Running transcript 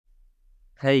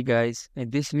Hey guys, in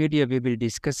this video we will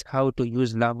discuss how to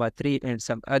use Llama 3 and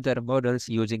some other models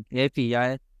using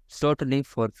API totally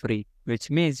for free,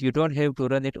 which means you don't have to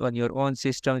run it on your own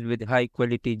systems with high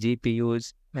quality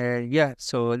GPUs. And yeah,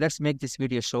 so let's make this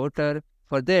video shorter.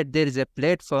 For that, there is a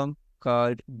platform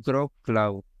called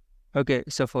GROQ. Okay,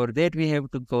 so for that we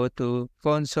have to go to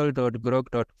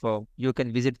console.groq.com. You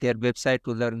can visit their website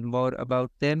to learn more about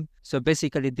them. So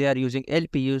basically they are using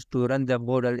LPUs to run the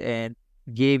model and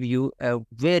give you a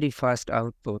very fast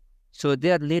output. So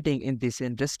they are leading in this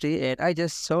industry and I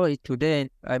just saw it today.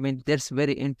 I mean, that's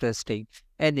very interesting.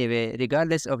 Anyway,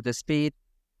 regardless of the speed,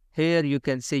 here you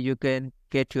can see you can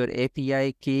get your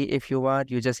API key if you want.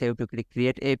 You just have to click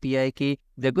create API key.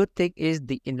 The good thing is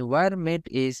the environment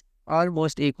is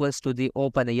almost equals to the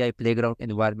OpenAI playground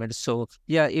environment. So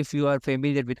yeah, if you are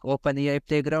familiar with OpenAI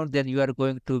playground, then you are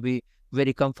going to be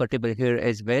very comfortable here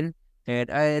as well. And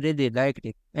I really liked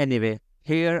it. Anyway,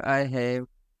 here I have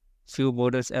few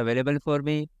models available for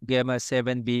me, Gamma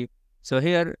 7B. So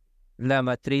here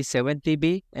Llama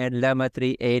 370B and Llama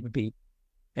 38B.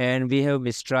 And we have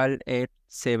Mistral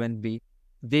 87B.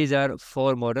 These are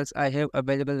four models I have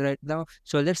available right now.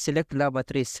 So let's select Llama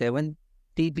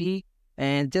 370B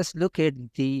and just look at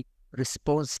the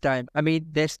response time. I mean,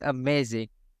 that's amazing.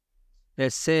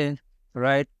 Let's say,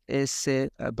 write essay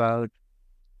about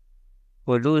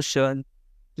pollution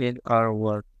in our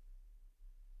world.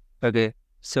 Okay,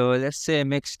 so let's say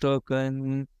mix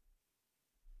token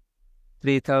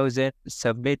 3000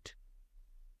 submit.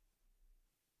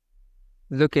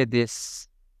 Look at this.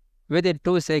 Within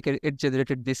 2 seconds, it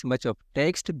generated this much of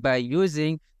text by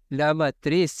using Llama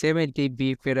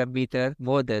 370B parameter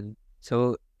model.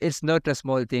 So it's not a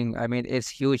small thing. I mean, it's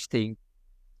huge thing.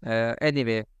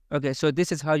 Anyway, okay, so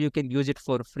this is how you can use it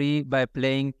for free by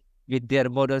playing with their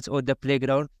models on the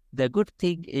playground. The good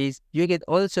thing is you can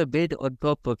also build on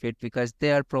top of it because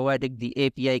they are providing the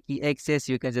API key access.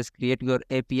 You can just create your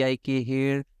API key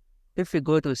here. If you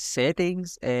go to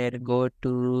settings and go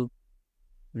to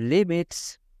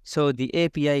limits, so the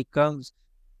API comes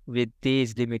with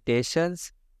these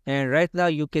limitations. And right now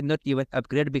you cannot even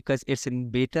upgrade because it's in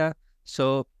beta.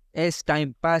 So as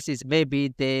time passes,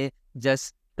 maybe they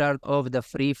just turn off the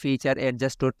free feature and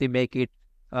just totally make it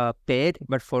paid.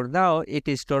 But for now, it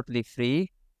is totally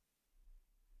free.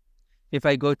 If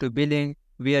I go to billing,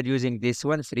 we are using this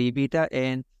one, free beta,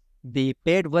 and the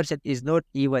paid version is not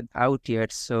even out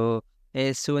yet. So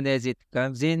as soon as it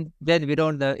comes in, then we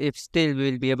don't know if still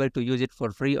we will be able to use it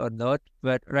for free or not.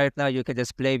 But right now you can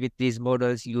just play with these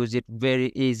models, use it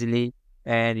very easily,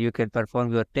 and you can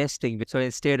perform your testing. So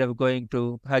instead of going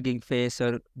to Hugging Face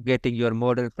or getting your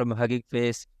model from Hugging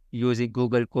Face using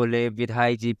Google Colab with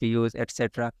high GPUs,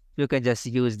 etc., you can just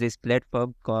use this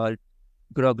platform called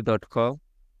GROQ.com.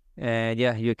 And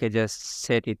yeah, you can just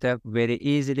set it up very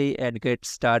easily and get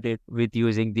started with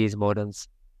using these models.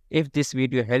 If this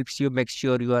video helps you, make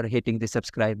sure you are hitting the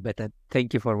subscribe button.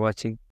 Thank you for watching.